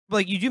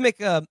like you do make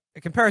a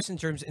comparison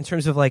in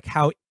terms of like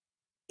how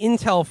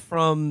intel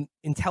from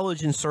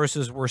intelligence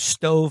sources were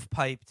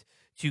stovepiped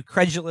to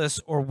credulous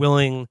or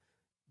willing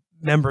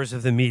members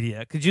of the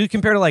media. Could you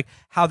compare to like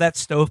how that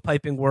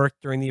stovepiping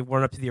worked during the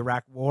run up to the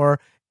Iraq War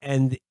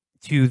and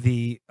to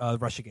the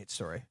Russiagate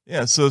story?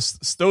 Yeah, so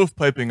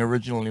stovepiping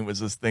originally was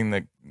this thing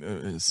that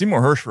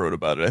Seymour Hersh wrote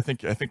about it. I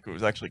think it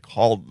was actually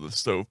called "The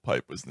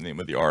Stovepipe" was the name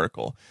of the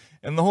article,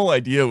 and the whole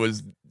idea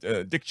was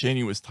Dick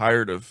Cheney was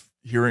tired of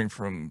hearing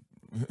from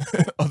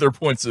other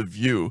points of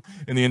view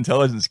in the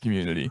intelligence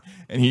community,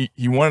 and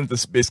he wanted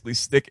to basically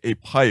stick a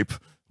pipe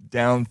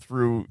down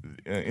through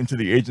into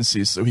the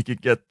agencies so he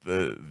could get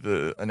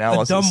the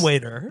analysis. A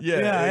dumbwaiter.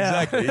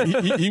 Yeah,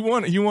 exactly. He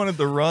wanted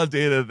the raw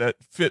data that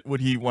fit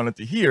what he wanted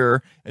to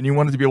hear, and he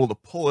wanted to be able to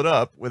pull it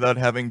up without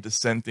having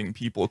dissenting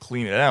people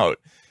clean it out.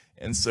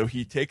 And so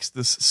he takes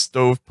this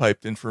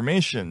stovepiped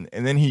information,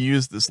 and then he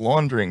used this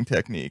laundering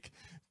technique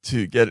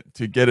to get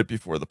it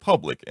before the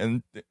public.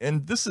 And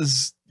this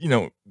is,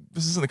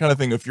 this isn't the kind of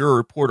thing, if you're a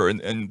reporter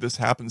and this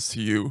happens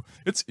to you,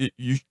 it's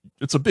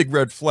a big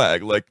red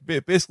flag. Like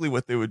basically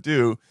what they would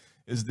do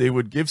is they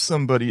would give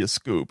somebody a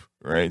scoop,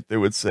 right? They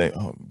would say,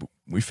 oh,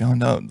 we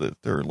found out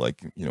that they're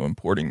like,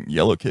 importing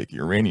yellow cake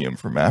uranium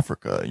from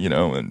Africa,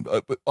 and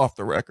but off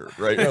the record,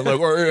 right?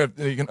 or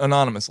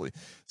anonymously.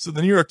 So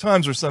the New York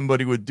Times or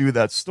somebody would do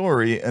that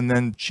story, and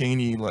then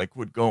Cheney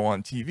would go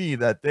on TV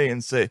that day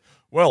and say,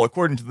 well,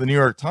 according to the New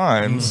York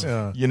Times,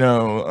 Saddam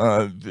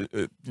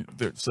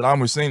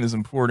Hussein is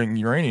importing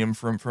uranium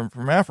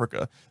from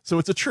Africa. So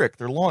it's a trick.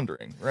 They're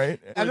laundering, right?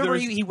 I remember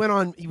he went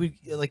on. He would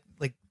like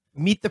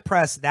meet the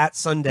press that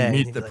Sunday.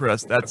 Meet the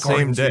press that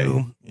same day.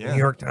 New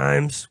York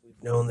Times.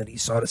 We've known that he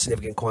sought a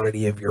significant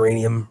quantity of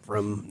uranium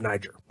from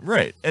Niger.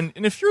 Right, and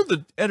if you're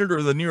the editor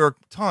of the New York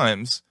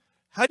Times,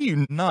 how do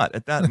you not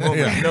at that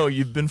moment know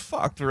you've been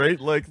fucked, right?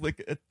 Like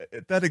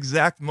at that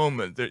exact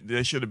moment,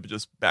 they should have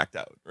just backed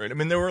out, right? I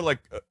mean, there were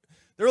like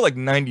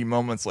 90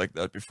 moments like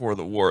that before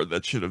the war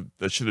that should have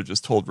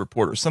just told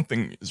reporters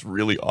something is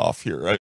really off here, right?